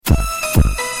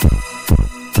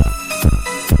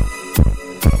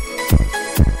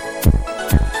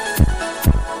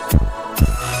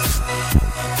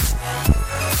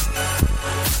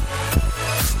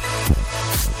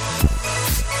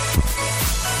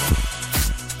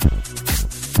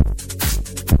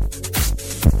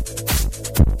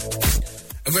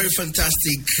very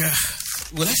fantastic,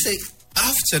 will I say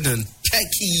afternoon,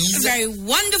 techies. A very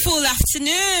wonderful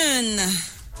afternoon.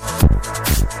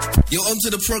 You're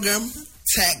onto the program,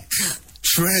 Tech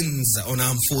Trends on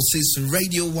Armed Forces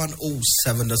Radio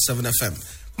 107.7 FM.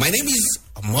 My name is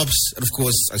Mobs, and of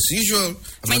course, as usual,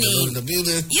 I'm in the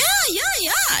building. Yeah.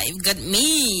 You've got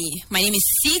me. My name is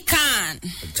Sikan.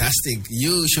 Fantastic.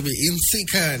 You should be in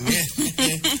Sikan,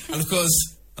 yeah. And of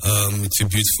course, it's a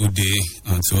beautiful day,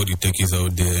 and to all the techies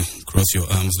out there, cross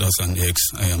your arms, that's an X.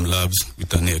 I am Labs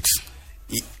with an X.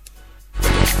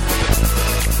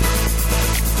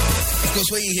 Of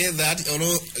course, when you hear that, you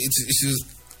know,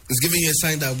 it's giving you a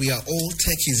sign that we are all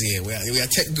techies here. We are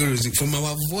tech gurus. From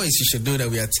our voice, you should know that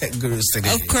we are tech gurus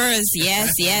today. Of course, yes.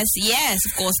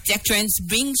 Of course, Tech Trends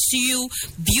brings to you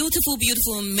beautiful,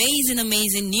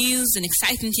 amazing news and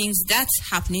exciting things that's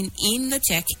happening in the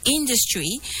tech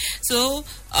industry. So,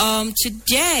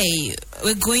 today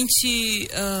we're going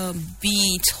to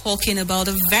be talking about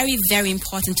a very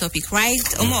important topic,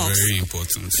 right, Omar? Very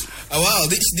important. Wow,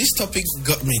 this topic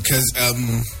got me because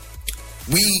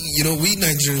we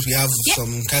Nigerians, we have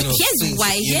some kind of here's things,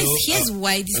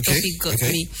 why this topic got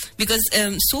me, because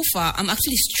so far I'm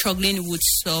actually struggling with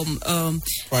some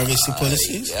privacy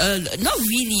policies. Not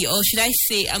really, or should I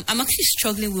say I'm actually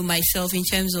struggling with myself in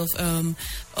terms of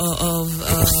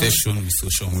obsession with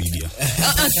social media.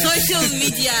 Social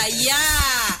media,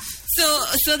 yeah.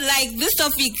 So like this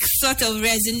topic sort of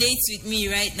resonates with me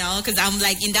right now because I'm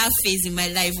like in that phase in my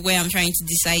life where I'm trying to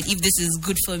decide if this is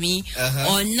good for me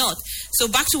or not. So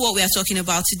back to what we are talking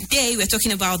about today. We're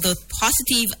talking about the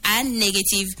positive and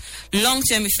negative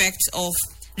long-term effects of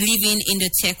living in the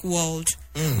tech world.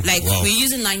 We're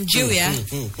using Nigeria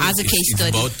as a case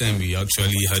study. It's about time we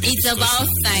actually had a discussion.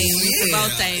 It's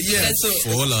about time. Yeah. So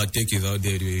for all our techies out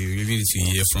there, we really need to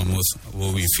hear from us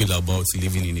what we feel about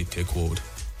living in the tech world.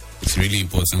 It's really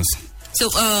important. So,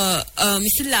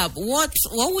 Mr. Lab, what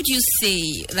would you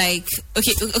say? Like,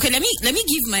 okay. Let me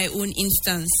give my own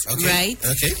instance, right?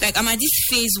 Okay. Like, I'm at this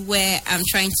phase where I'm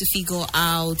trying to figure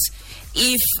out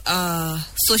if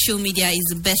social media is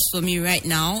the best for me right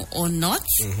now or not,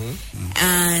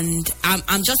 and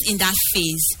I'm just in that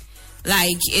phase.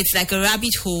 Like, it's like a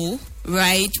rabbit hole,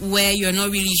 right? Where you're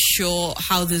not really sure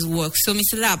how this works. So,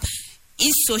 Mr. Lab,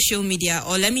 is social media,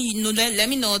 or let me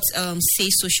not say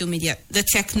social media, the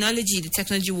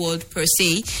technology world per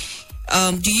se,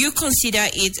 do you consider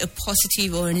it a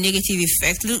positive or a negative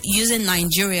effect? Using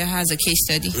Nigeria as a case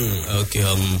study. I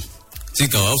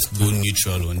think I'll have to go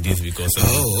neutral on this because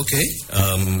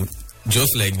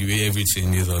just like the way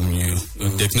everything is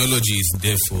technology is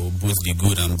there for both the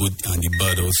good and the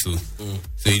bad also.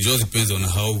 So it just depends on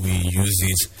how we use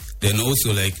it. Then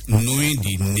also, like, knowing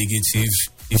the negative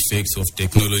effects of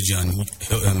technology and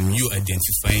you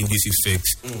identifying these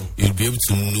effects, you'll be able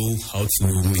to know how to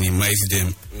minimize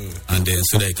them, and then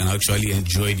so that you can actually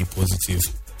enjoy the positive.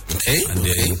 And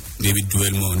then maybe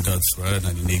dwell more on that rather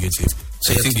than the negative.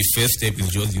 So I think the first step is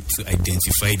just to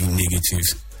identify the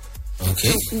negatives. Okay.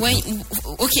 So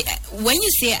when you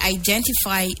say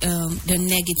identify the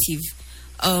negative,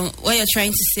 what you're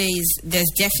trying to say is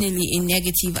there's definitely a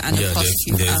negative and a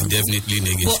positive. There's definitely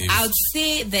negative. But I would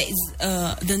say there is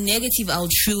the negative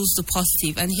outrules the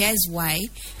positive, and here's why.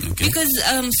 Because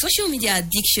social media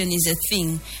addiction is a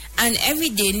thing, and every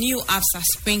day new apps are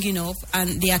springing up,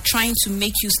 and they are trying to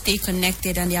make you stay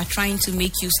connected, and they are trying to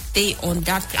make you stay on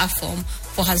that platform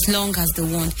for as long as they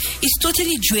want. It's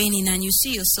totally draining, and you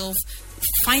see yourself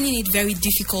finding it very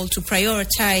difficult to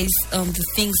prioritize the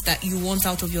things that you want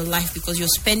out of your life because you're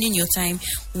spending your time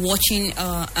watching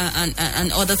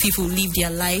and other people live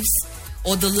their lives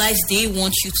or the lives they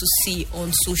want you to see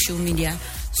on social media.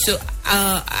 So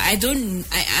I'm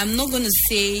not going to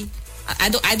say I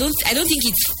don't think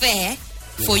it's fair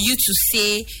for you to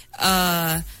say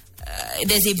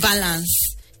there's a balance.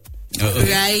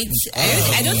 Right?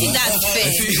 I don't think that's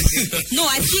fair. No,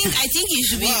 I think you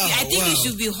should be. I think you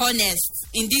should be honest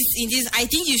in this. I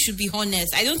think you should be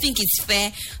honest. I don't think it's fair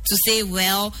to say,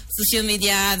 well, social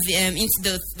media,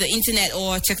 the internet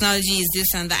or technology is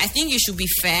this and that. I think you should be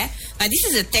fair. Now, this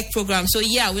is a tech program, so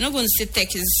yeah, we're not going to say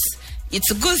tech is. It's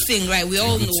a good thing, right? We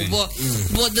all know, but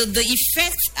the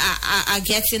effects are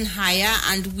getting higher,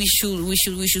 and we should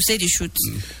say the truth.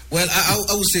 Well, I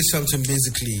would say something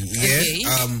basically. Yeah.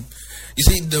 Okay. You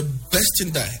see, the best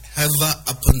thing that ever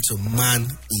happened to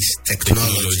man is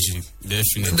technology.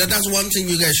 Definitely. That's one thing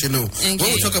you guys should know. Okay.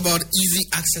 When we talk about easy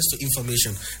access to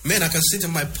information, man, I can sit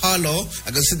in my parlor,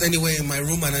 I can sit anywhere in my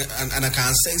room, and I can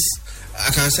access I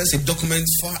can access a document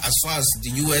as far as the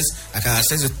US. I can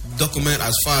access a document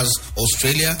as far as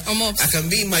Australia. I can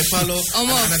be in my parlor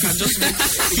and I can just make a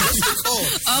call.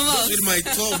 Just with my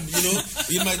thumb,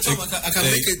 with my thumb, I can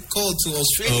make a call to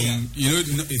Australia.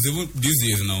 It's even these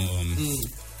days now.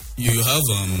 You have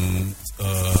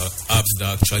apps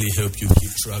that actually help you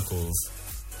keep track of.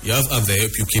 You have apps that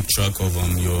help you keep track of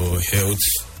your health,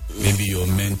 maybe your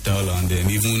mental, and then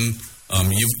even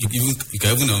you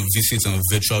can even visit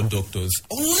virtual doctors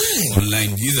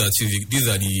online. These are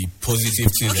the positive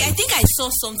things. Okay, I think I saw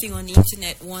something on the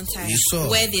internet one time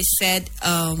where they said,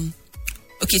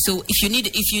 okay, so if you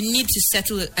need to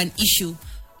settle an issue,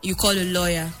 you call a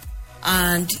lawyer,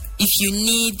 and if you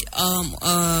need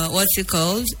what's it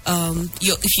called?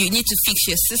 If you need to fix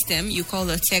your system, you call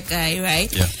a tech guy,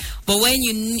 right? Yeah. But when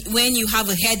you have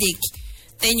a headache,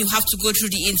 then you have to go through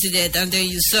the internet, and then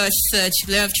you search,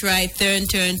 left, right, turn,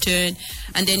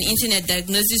 and then internet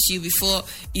diagnoses you before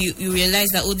you realize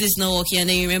that, this is not working, and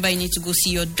then you remember you need to go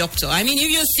see your doctor. I mean, if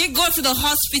you're sick, go to the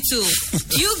hospital.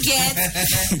 You get,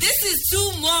 this is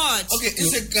too much. Okay,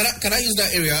 can I use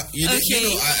that area?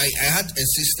 I had a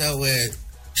sister where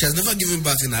she has never given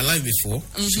birth in her life before.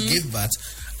 Mm-hmm. She gave birth,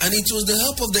 and it was the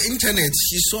help of the internet.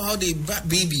 She saw how they bat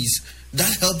babies. That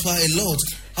helped her a lot.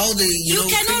 How they, you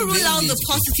cannot rule out the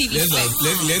positive effect.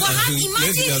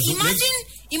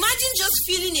 Imagine just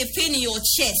feeling a pain in your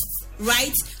chest,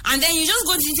 right? And then you just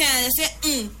go to the internet and say,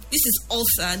 this is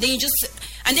ulcer. And then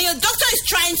your doctor is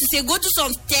trying to say, go to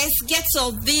some tests, get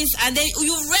some this, and then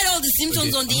you've read all the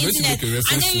symptoms on the internet,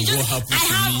 and then you just, I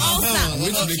have ulcer. I'm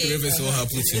going to make a reference to what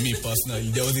happened to me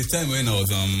personally. There was a time when I was,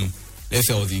 let's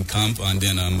say I was in camp, and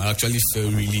then I actually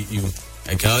felt really ill.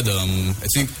 Like I had, I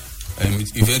think,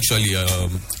 eventually, I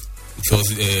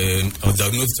was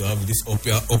diagnosed to have this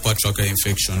upper tract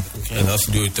infection. Okay. That has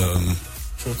to do with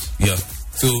yeah.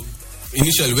 So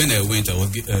initially, when I went,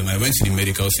 I went to the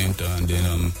medical center, and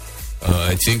then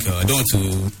I think I don't want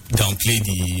to downplay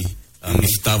the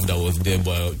staff that was there,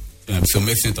 but to some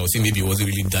extent, I would say maybe it wasn't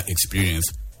really that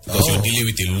experienced. Because you're dealing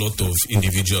with a lot of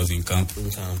individuals in camp.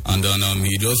 And then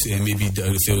he just maybe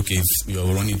say, okay,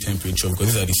 you're running temperature,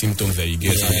 because these are the symptoms that you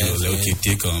get. And he was like, okay,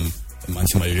 take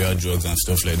anti-malaria drugs and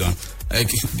stuff like that. Like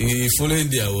the following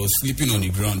day, I was sleeping on the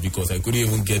ground because I couldn't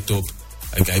even get up.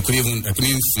 Like I couldn't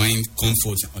find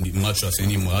comfort on the mattress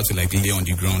anymore. I had to lay on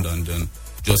the ground and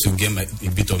just to get a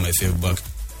bit of myself back.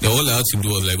 Then all I had to do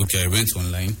was okay, I went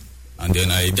online, and then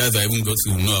I even got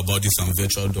to know about this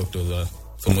virtual doctors.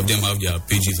 Some of them have their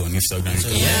pages on Instagram.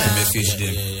 You can message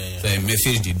them. So I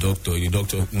messaged the doctor. The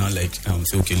doctor now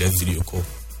say, okay, let's video call.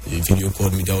 He video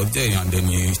called me. That was there, and then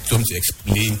he told me to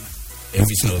explain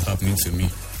everything that was happening to me.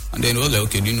 And then it was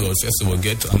okay, first of all,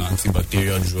 get an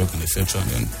antibacterial drug and etc.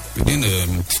 And then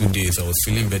within 2 days, I was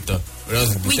feeling better.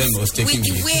 Whereas the time I was taking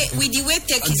with the way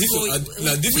tech is going,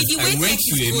 I went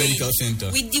to a medical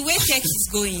center. With the way tech is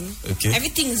going,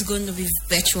 everything is going to be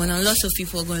virtual, and a lot of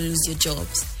people are going to lose their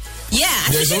jobs. Yeah,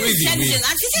 there's always a way. There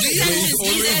is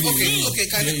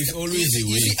always a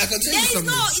way. I can tell you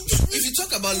something. If you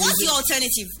talk about what's the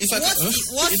alternative?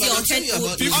 What's the alternative?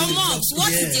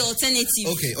 What is the alternative?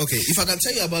 Okay. If I can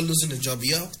tell you about losing a job,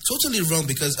 you're totally wrong,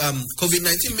 because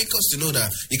COVID-19 makes us to know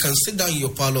that you can sit down in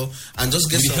your parlor and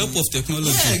just get with the help of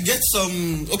technology. Yeah, get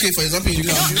some. Okay, for example, you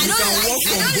can work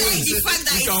from home. The fact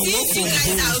that you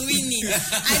guys are winning.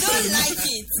 I don't like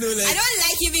it. I don't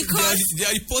like it because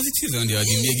there are the positives and there are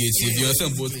the negatives. You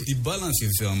understand, but the balance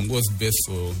is what's best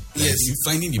for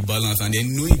finding the balance and then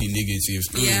knowing the negatives.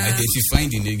 Identifying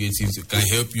the negatives can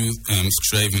help you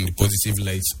strive in the positive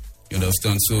light. You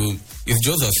understand? So it's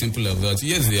just as simple as that.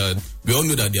 Yes, we all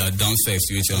know that there are downsides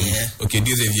to it. Okay,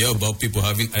 these days you hear about people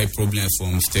having eye problems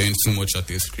from staring too much at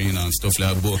the screen and stuff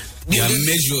like that. But there are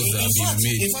measures that have been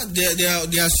made. In fact,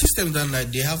 there are systems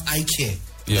that they have eye care.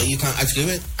 Yeah. You can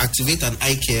activate an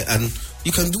eye care, and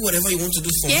you can do whatever you want to do.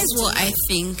 Here's what I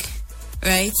think,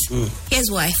 right? Here's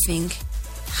what I think.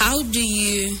 How do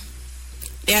you...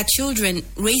 There are children,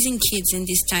 raising kids in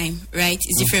this time, right,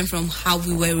 is different from how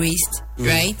we were raised,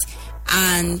 right?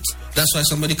 And that's why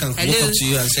somebody can walk up to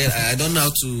you and say, I don't know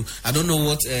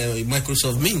what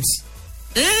Microsoft means.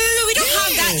 No, we don't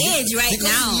have that age right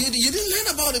now. You didn't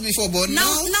learn about it before, but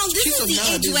now this is the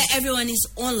age where everyone is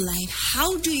online.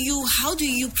 How do you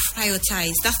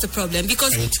prioritize? That's the problem.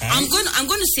 Because I'm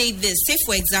going to say this. Say,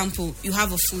 for example, you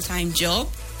have a full-time job,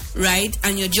 right?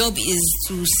 And your job is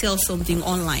to sell something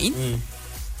online.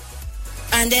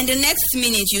 And then the next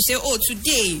minute you say,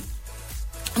 today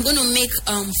I'm going to make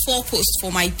 4 posts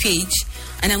for my page,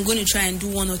 and I'm going to try and do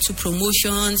 1 or 2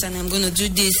 promotions, and I'm going to do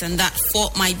this and that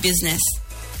for my business.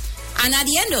 And at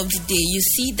the end of the day, you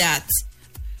see that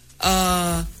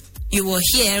you were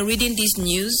here reading this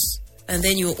news, and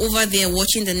then you're over there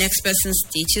watching the next person's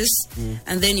status,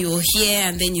 and then you're here,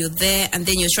 and then you're there, and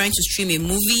then you're trying to stream a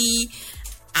movie,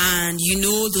 and you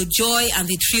know the joy and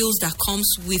the thrills that comes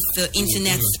with the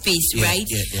internet space, right?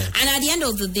 And at the end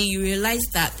of the day, you realize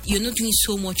that you're not doing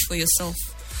so much for yourself.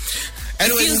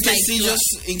 Anyway, in case you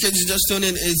just tune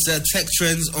in, it's Tech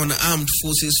Trends on Armed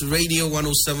Forces Radio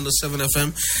 107.7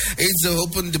 FM. It's the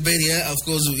open debate here. Of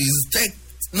course, is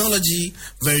technology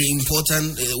very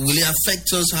important? Will it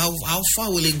affect us? How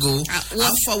far will it go?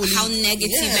 How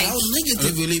negative? How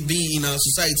negative will it be in our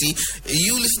society?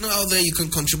 You listener out there, you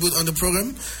can contribute on the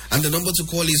program, and the number to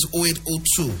call is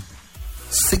 0802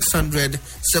 600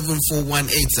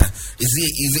 7418.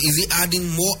 Is it adding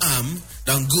more harm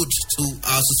than good to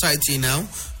our society now?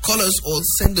 Call us or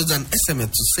send us an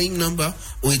SMS to same number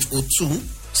 0802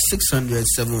 600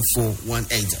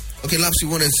 7418. Okay, Laps, you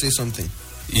wanted to say something?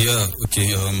 Yeah,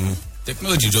 okay.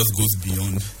 Technology just goes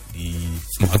beyond the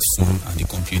smartphone and the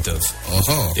computers.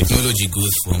 Technology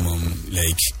goes from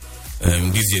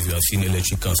these days we are seeing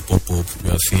electric cars pop up. We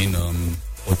are seeing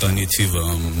alternative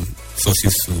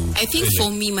sources to. I think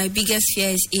for me, my biggest fear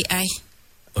is AI.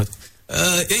 But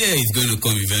AI is going to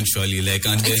come eventually. And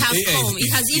then it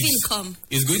has even come.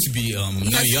 It's going to be now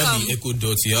you have the Echo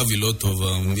Dots, you have a lot of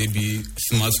maybe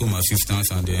smart home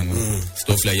assistants, and then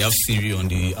stuff like you have Siri on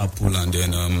the Apple, and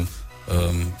then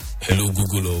Hello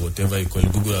Google or whatever you call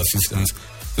it, Google Assistants.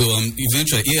 So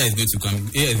eventually AI is going to come.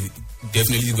 AI is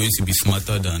definitely going to be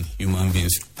smarter than human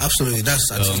beings. Absolutely, that's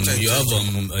you have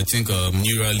I think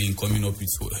Neuralink coming up with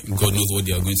God knows what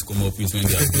they are going to come up with when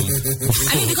they are done.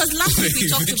 I mean, because last week we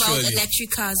talked about electric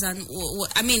cars, and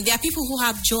I mean there are people who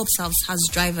have jobs as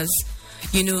drivers,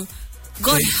 you know.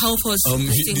 God help us. One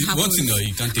thing you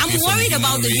can't take. I'm worried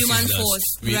about the human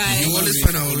force. Right. You always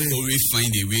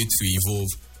find a way to evolve.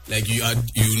 Like you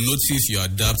notice, you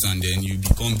adapt, and then you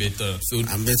become better. So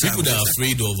people that are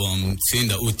afraid of saying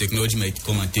that technology might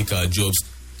come and take our jobs.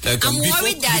 I'm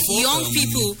worried that young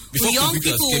people are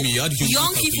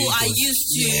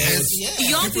used to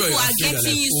young people are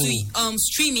getting used to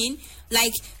streaming.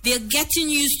 Like they're getting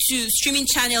used to streaming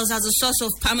channels as a source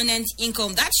of permanent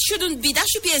income. That shouldn't be. That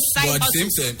should be a side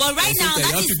hustle. But right now,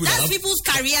 that's people's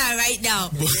career right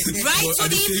now, right? So it's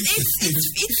funny.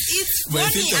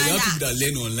 But you have people that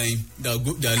learn online, that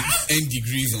earn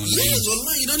degrees online. Yes,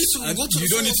 online.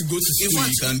 You don't need to go to school.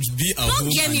 You can be at home.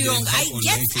 Don't get me wrong. I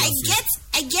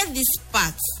get this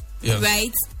part,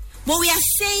 right? But we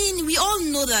all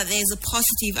know that there's a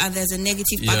positive and there's a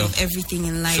negative part of everything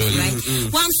in life, right?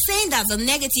 Well, I'm saying that the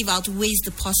negative outweighs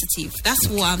the positive. That's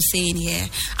what I'm saying here.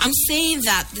 I'm saying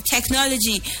that the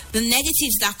technology, the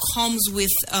negatives that comes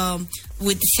with the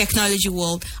technology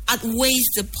world outweighs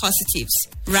the positives,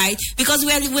 right? Because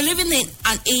we're living in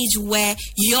an age where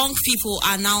young people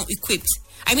are now equipped.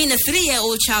 I mean, a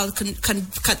 3-year-old child can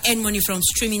earn money from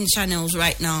streaming channels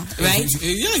right now, right? He's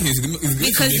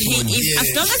because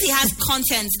as long as he has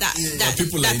content that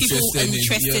people are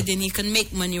interested in, he can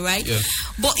make money, right? Yeah.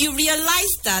 But you realize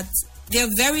that there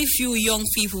are very few young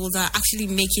people that are actually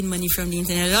making money from the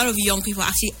internet. A lot of young people are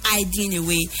actually idling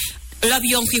away. A lot of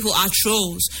young people are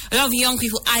trolls. A lot of young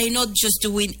people are not just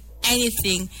doing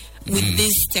anything with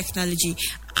this technology.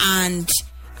 And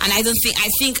I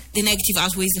think the negative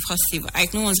outweighs the positive.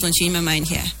 Like, no one's going to change my mind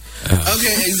here.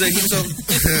 Okay, it's a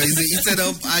heated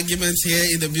up argument here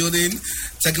in the building.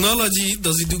 Technology,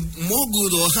 does it do more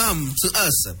good or harm to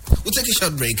us? We'll take a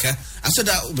short break. After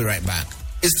that, we'll be right back.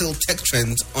 It's still Tech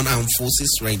Trends on Armed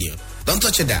Forces Radio. Don't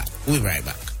touch it down. We'll be right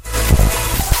back.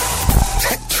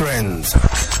 Tech Trends.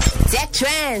 Tech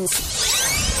Trends.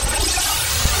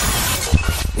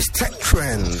 It's Tech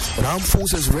Trends on Armed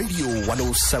Forces Radio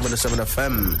 107.7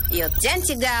 FM. Your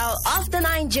authentic dial of the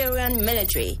Nigerian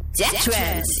military. Tech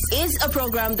Trends is a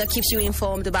program that keeps you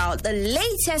informed about the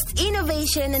latest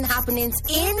innovation and happenings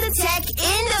in the tech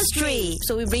industry.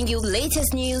 So we bring you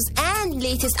latest news and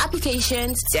latest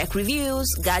applications, tech reviews,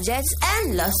 gadgets,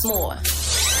 and lots more.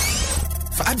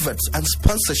 For adverts and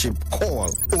sponsorship, call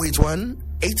 081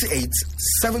 88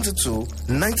 72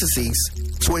 96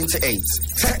 28.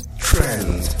 Tech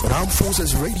Trends on Armed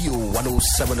Forces Radio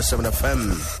 107.7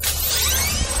 FM.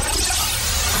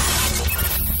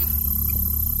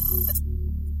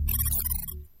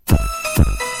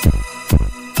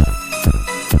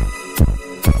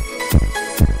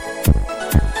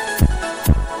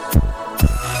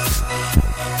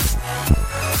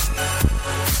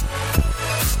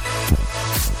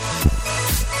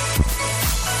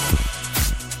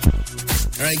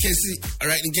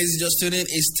 In case you just tuned in,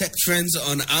 it's Tech Trends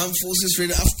on Armed Forces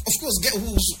Radio. Of course,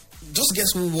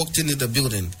 guess who walked into the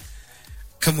building?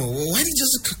 Come on, why did you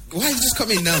just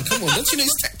come in now? Come on, don't you know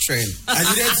it's tech trend? I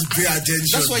needed to pay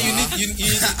attention. That's why you need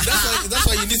that's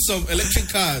why you need some electric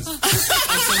cars.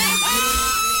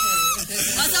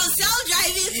 And some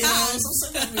self-driving cars.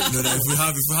 No, if we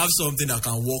have something that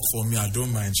can work for me, I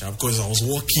don't mind, because I was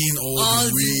walking all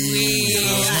the way.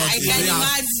 It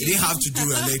didn't have to do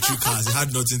with electric cars. It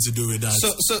had nothing to do with that. So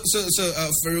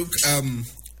Farouk,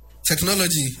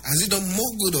 technology, has it done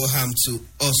more good or harm to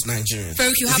us Nigerians?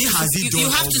 Farouk, you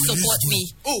have to support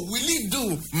me. Oh, will it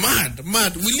do? Mad.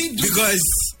 Will it do? Because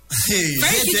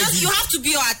you have to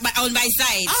be on my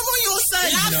side. I'm on your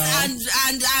side now.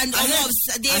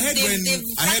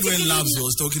 I heard when Labs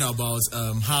was talking about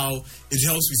how it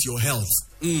helps with your health.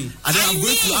 And then I'm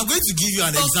going to give you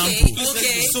an example.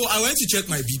 Okay. So I went to check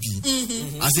my BP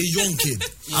as a young kid.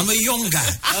 I'm a young guy,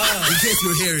 in case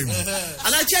you're hearing me.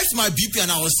 And I checked my BP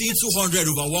and I was seeing 200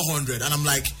 over 100. And I'm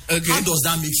like, how does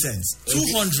that make sense?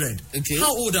 200. Okay.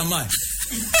 How old am I?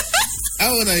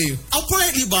 How old are you?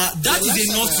 Apparently, but that is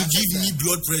enough to give me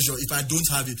blood pressure if I don't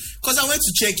have it. Because I went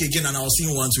to check again and I was seeing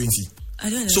 120.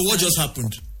 I don't know. So what just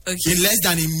happened? Okay. In less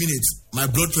than a minute, my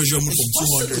blood pressure moved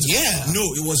from 200. Yeah. No,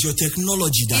 it was your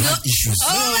technology that had issues. Oh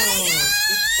my God.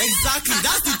 Exactly.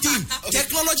 That's the thing.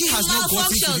 Technology has not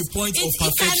gotten to the point of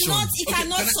perfection. It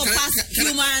cannot surpass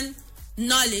human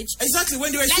knowledge. Exactly.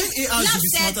 When they were saying AI should be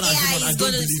smarter than human, I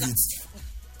don't believe it.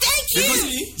 Thank you. Because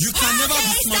you can never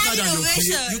be smarter than your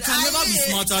creator. You can never be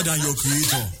smarter than your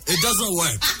creator. It doesn't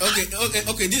work.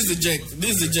 Okay. This is the jack. If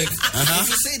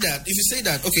you say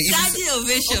that, okay. Standing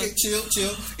ovation. Okay,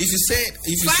 chill. If you say,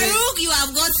 Farouk, you have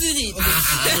gotten it.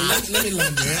 Let me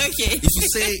land there. Okay. If you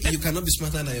say you cannot be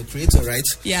smarter than your creator, right?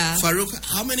 Yeah. Farouk,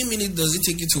 how many minutes does it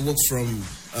take you to walk from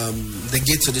the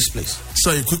gate to this place?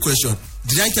 Sorry, quick question.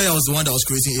 Did I tell you I was the one that was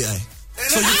creating AI?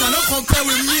 So you cannot compare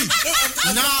with me.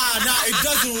 Nah, it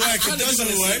doesn't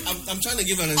work. I'm trying to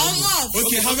give an example.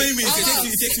 Okay, how many minutes?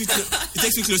 It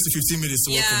takes me close to 15 minutes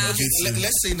to walk from the gate.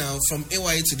 Let's say now, from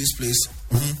AYA to this place,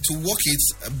 to walk it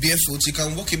barefoot, you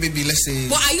can walk it maybe, let's say...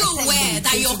 But are you aware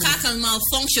that your car can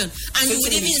malfunction and you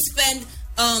would even spend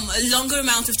a longer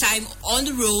amount of time on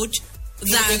the road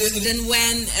than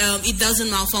when it doesn't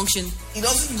malfunction? It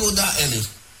doesn't go that early.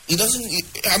 It doesn't.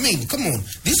 I mean, come on.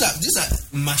 These are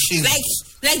machines.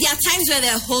 Like there are times where they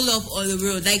hold up on the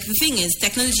road. Like the thing is,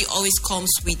 technology always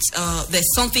comes with there's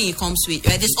something it comes with.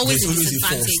 Right? There's always a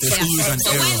disadvantage.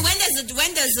 So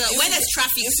when there's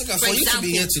traffic, for example,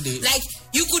 like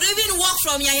you could even walk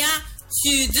from Yaya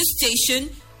to this station.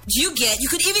 You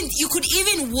could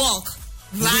even walk,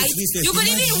 right? You could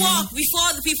even walk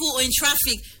before the people in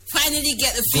traffic finally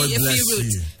get a free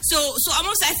route. So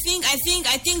almost I think technology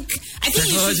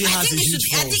has a huge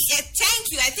force. Thank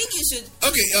you. I think you should.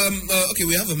 Okay,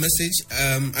 we have a message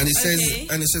and it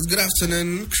says good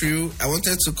afternoon crew. I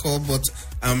wanted to call but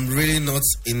I'm really not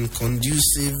in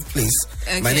conducive place.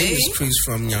 Okay. My name is Chris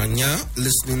from Nyanya,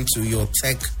 listening to your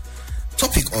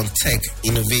topic on tech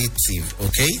innovative.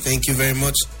 Okay, thank you very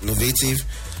much, innovative.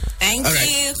 Thank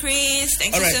you, Chris.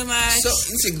 Thank you so much. So,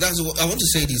 Insig, that's what I want to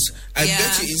say this. I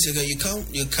bet you, Insig,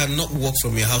 you cannot walk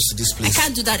from your house to this place. I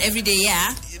can't do that every day,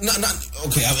 yeah. Not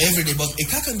every day, but a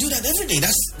car can do that every day.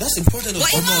 That's important. But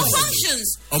it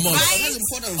malfunctions, right? That's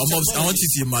important. I want you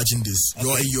to imagine this.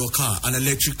 You're in your car, an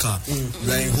electric car.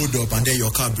 You're in hold up, and then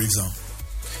your car breaks down.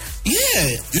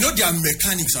 Yeah. You know there are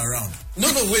mechanics around. No,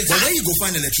 wait. But where you go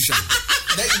find an electrician?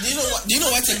 Do you know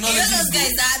what technology is?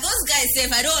 Those guys say,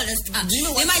 I don't understand.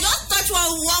 They might just touch one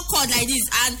cord like this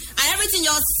and everything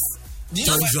just... Do you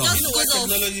know what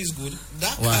technology is good?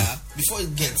 That car, before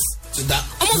it gets to that...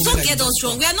 Don't get us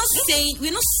wrong. We're not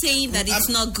saying that it's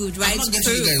not good, right?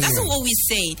 That's not what we're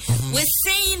saying. We're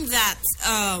saying that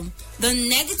the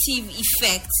negative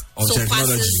effect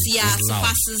surpasses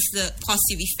the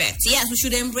positive effect. Yes, we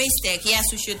should embrace tech. Yes,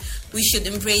 we should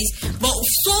embrace. But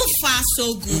so far,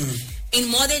 so good. In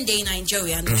modern day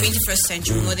Nigeria, in the 21st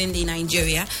century modern day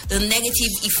Nigeria, the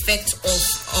negative effect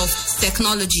of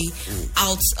technology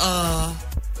outweighs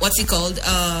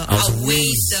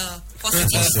the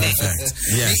positive effect.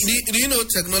 Yes. Do you know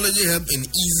technology helps in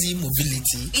easy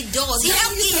mobility? It does. It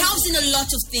helps in a lot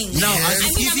of things. Now,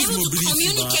 I'm able to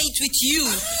communicate with you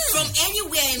from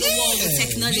anywhere in the world with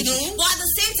technology. But at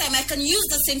the same time, I can use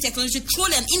the same technology to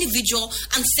troll an individual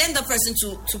and send the person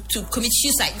to commit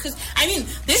suicide. Because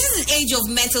this is age of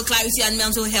mental clarity and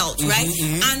mental health, right?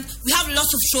 And we have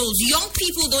lots of trolls. Young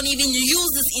people don't even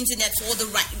use this internet for the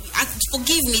right.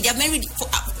 Forgive me, there are many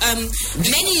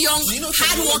young,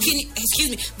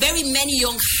 very many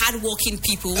young, hardworking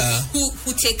people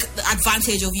who take the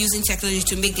advantage of using technology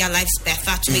to make their lives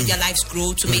better, to make their lives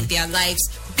grow, to make their lives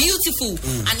beautiful,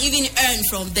 and even earn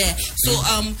from there. So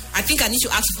I think I need to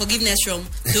ask for forgiveness from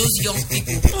those young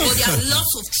people. But there are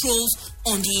lots of trolls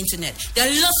on the internet. There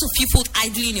are lots of people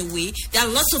idling away. There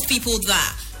are lots of people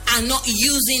that are not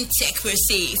using tech per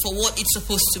se for what it's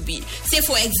supposed to be. Say,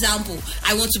 for example,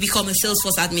 I want to become a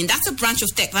Salesforce admin. That's a branch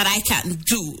of tech that I can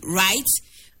do, right?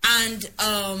 And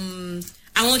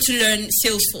I want to learn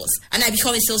Salesforce, and I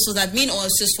become a Salesforce admin or a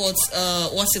Salesforce,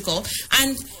 what's it called?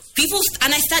 And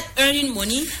I start earning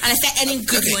money, and I start earning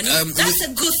good money. That's a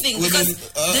good thing because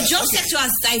the job sector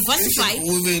has diversified.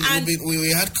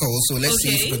 We had calls, so let's see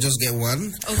if we can just get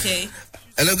one. Okay.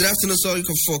 Hello, good afternoon. Sorry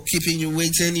for keeping you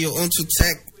waiting. You're on to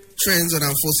Tech Trends on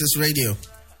Armed Forces Radio.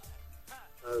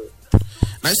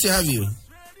 Nice to have you.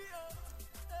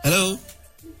 Hello.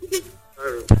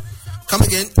 Come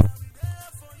again.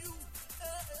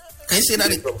 Can you say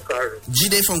that?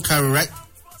 Jide from Cairo, right?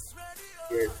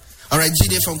 Yes. All right,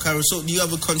 Jide from Cairo. So, do you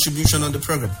have a contribution on the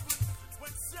program?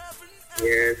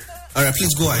 Yes. All right,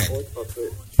 please go ahead. I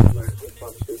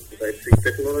think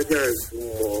technology has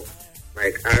more,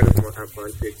 has more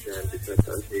advantage than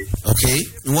disadvantage. Okay.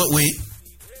 In what way?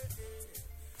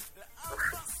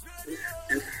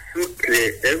 It's so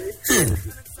clear. Everything is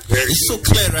very it's so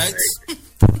clear, right?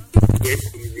 Get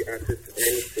easy access to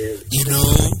anything. You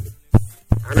know.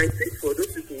 And I think for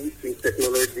those people who think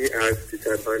technology has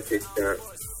disadvantage,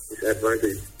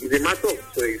 it's a matter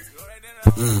of choice.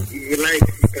 If you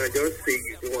can just say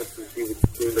you don't want to deal with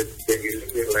technology, then you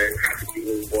live life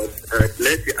but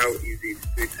let's see how easy it's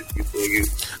going to be for you.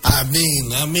 I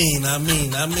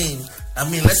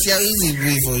mean, let's see how easy it will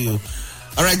be for you.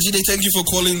 All right, Jide, thank you for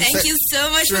calling. Thank you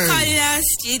so much for calling us,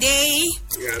 Jide.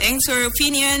 Yeah. Thanks for your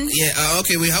opinion. Yeah,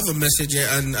 okay, we have a message here,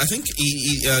 and I think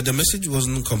the message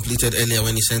wasn't completed earlier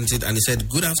when he sent it, and he said,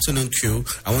 "Good afternoon, Q.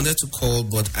 I wanted to call,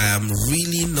 but I am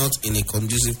really not in a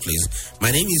conducive place.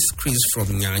 My name is Chris from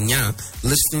Nyanya,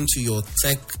 listening to your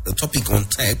topic on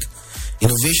tech.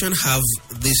 Innovation have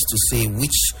this to say,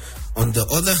 which, on the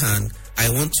other hand, I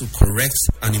want to correct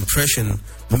an impression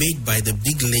made by the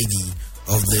big lady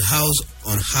of the house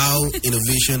on how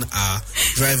innovation are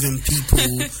driving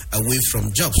people away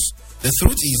from jobs. The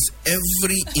truth is,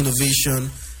 every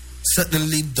innovation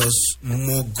certainly does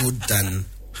more good than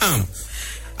harm.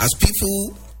 As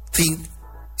people take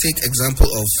example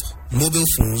of mobile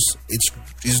phones, it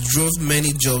drove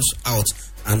many jobs out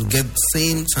and at the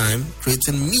same time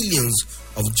creating millions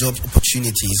of job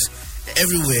opportunities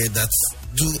everywhere.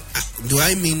 Do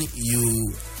I mean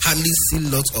you hardly see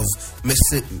lots of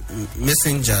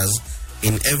messengers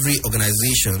in every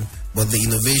organization, but the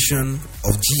innovation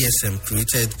of GSM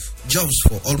created jobs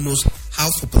for almost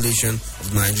half population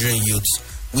of Nigerian youths,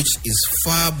 which is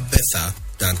far better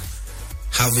than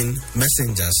having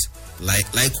messengers.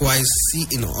 Likewise, see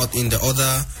in the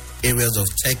other areas of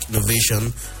tech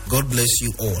innovation. God bless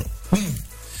you all."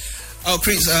 Oh,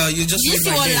 Chris, you just see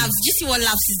what Labs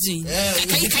is doing. Yeah,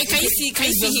 can you see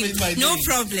him? No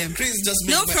problem. Chris just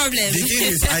no problem. The thing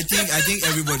is, I think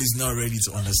everybody's not ready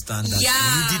to understand that.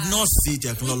 We did not say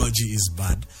technology is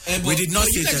bad. We did not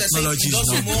say technology is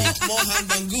not good. More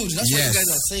harm than good. That's what you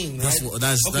guys are saying, right?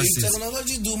 That's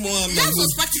technology do more harm than good. That was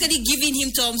practically giving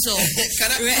him thumbs up.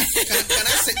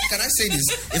 Can I say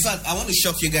this? In fact, I want to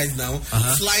shock you guys now.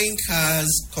 Flying cars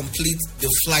complete the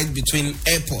flight between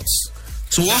airports.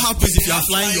 So what happens if you are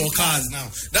flying your cars now?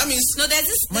 That means no. There's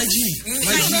this. My G. With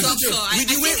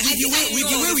the way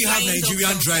we have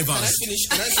Nigerian drivers.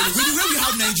 With the way we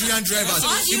have Nigerian drivers,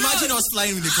 imagine us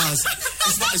flying with the cars.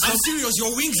 I'm serious.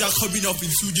 Your wings are coming up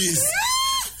in 2 days.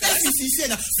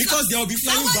 Because there will be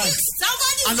flying bags.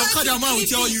 And the car man will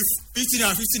tell you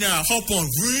 15 naira, hop on.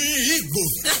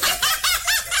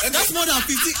 And that's more than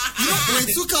 50. When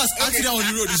two cars accident on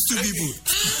the road, it's two people.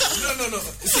 No.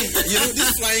 See,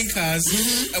 these flying cars,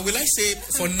 will I say,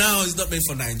 for now, it's not meant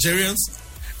for Nigerians?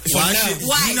 Why?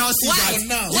 Why? You see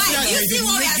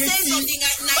what we are saying from the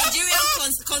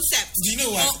Nigerian concept? Do you know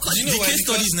why? The case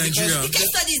study is Nigeria. The case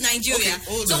study is Nigeria.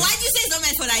 So why do you say it's not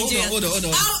meant for Nigeria? Hold on.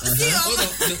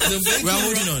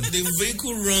 The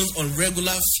vehicle runs on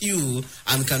regular fuel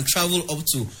and can travel up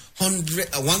to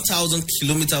 1,000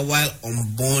 kilometers while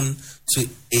unborn, to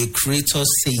a creator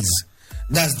says.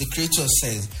 That's the creator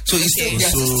says. So it's still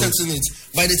they're still testing it.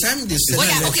 By the time they set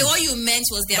it, what you meant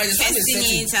was they're testing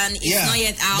it and it's not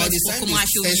yet out for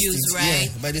commercial use, right?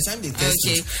 Yeah, by the time they test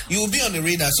it, you will be on the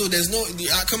radar. So there's no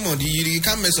come on, you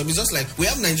can't mess up. It's just like we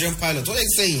have Nigerian pilots. What are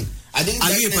you saying? Are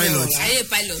you a pilot?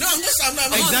 No, I'm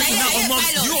not. Exactly.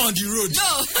 Now, you on the road.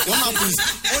 No. What happens?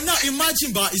 Now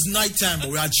imagine, but it's night time, but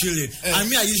we are chilling. I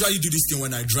usually do this thing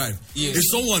when I drive. Yeah. If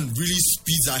someone really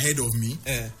speeds ahead of me,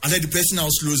 and then the person now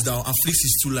slows down and flicks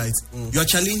his two lights, you are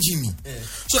challenging me.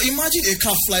 So imagine a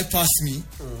car fly past me,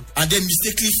 and then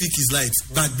mistakenly flick his lights.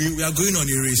 But we are going on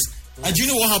a race. And do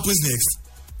you know what happens next?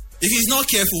 If he's not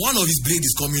careful, one of his blades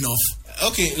is coming off.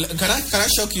 Okay, can I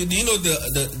shock you? Do you know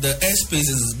the airspace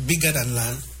is bigger than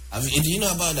land? Do you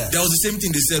know about that? That was the same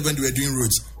thing they said when they were doing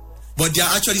roads. But there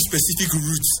are actually specific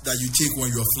routes that you take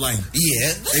when you're flying.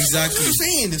 Yeah, exactly. What I'm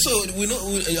saying. So we know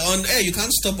on air you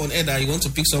can't stop on air that you want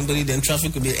to pick somebody, then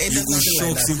traffic will be. Hey, you go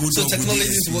shock. Like so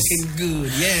technology is working good.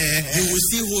 Yeah, you will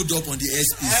still hold up on the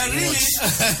airspace.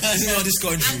 Really? This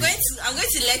country. I'm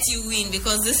going to let you win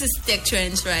because this is Tech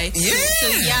Trends, right? Yeah. So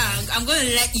I'm going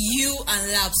to let you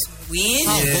and Labs win.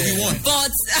 But we won.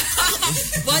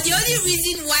 But the only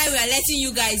reason why we are letting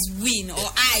you guys win, or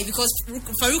because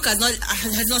Farouk has not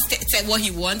said what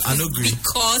he wants,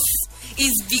 because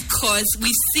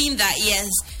we've seen that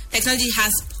technology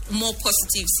has more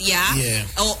positives.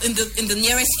 Or in the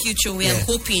nearest future, we are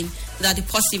hoping that the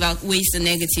positive outweighs the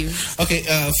negative. Okay,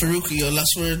 Farouk, your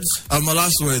last words. My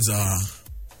last words are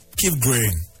keep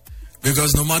growing,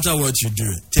 because no matter what you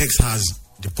do, tech has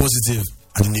the positive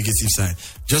and the negative side.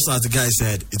 Just as the guy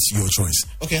said, it's your choice.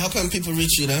 Okay, how can people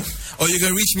reach you now? Or you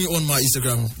can reach me on my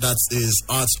Instagram. That is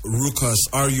at Ruckus,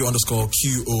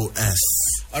 RU_QOS.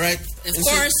 All right. Of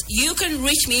course, you can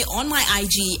reach me on my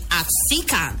IG at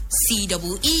Ceekan,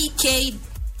 CEEKANN.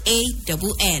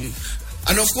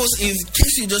 And of course, in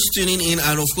case you're just tuning in,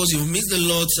 and of course you've missed a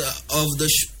lot of the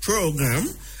program,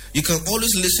 you can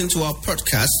always listen to our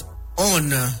podcast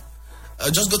on.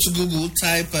 Just go to Google,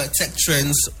 type Tech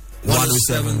Trends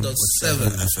 107.7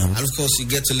 FM. And of course, you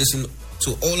get to listen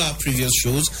to all our previous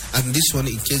shows and this one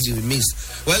in case you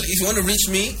missed. Well, if you want to reach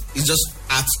me, it's just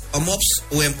at OMOBS,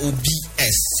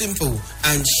 OMOBS. Simple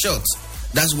and short.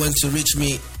 That's when to reach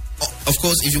me. Of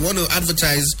course, if you want to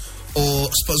advertise or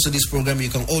sponsor this program, you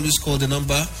can always call the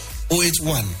number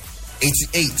 081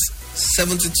 88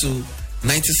 72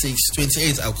 96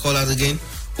 28. I'll call out again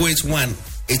 081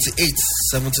 88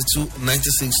 72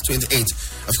 96 28.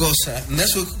 Of course,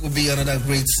 next week will be another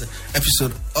great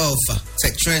episode of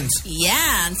Tech Trends.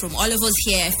 Yeah, and from all of us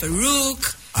here,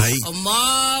 Farouk,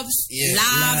 OMOBS,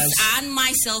 Labs, and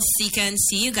myself, Ceekan.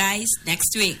 See you guys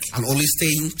next week. And always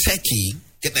staying techie.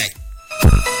 Good night.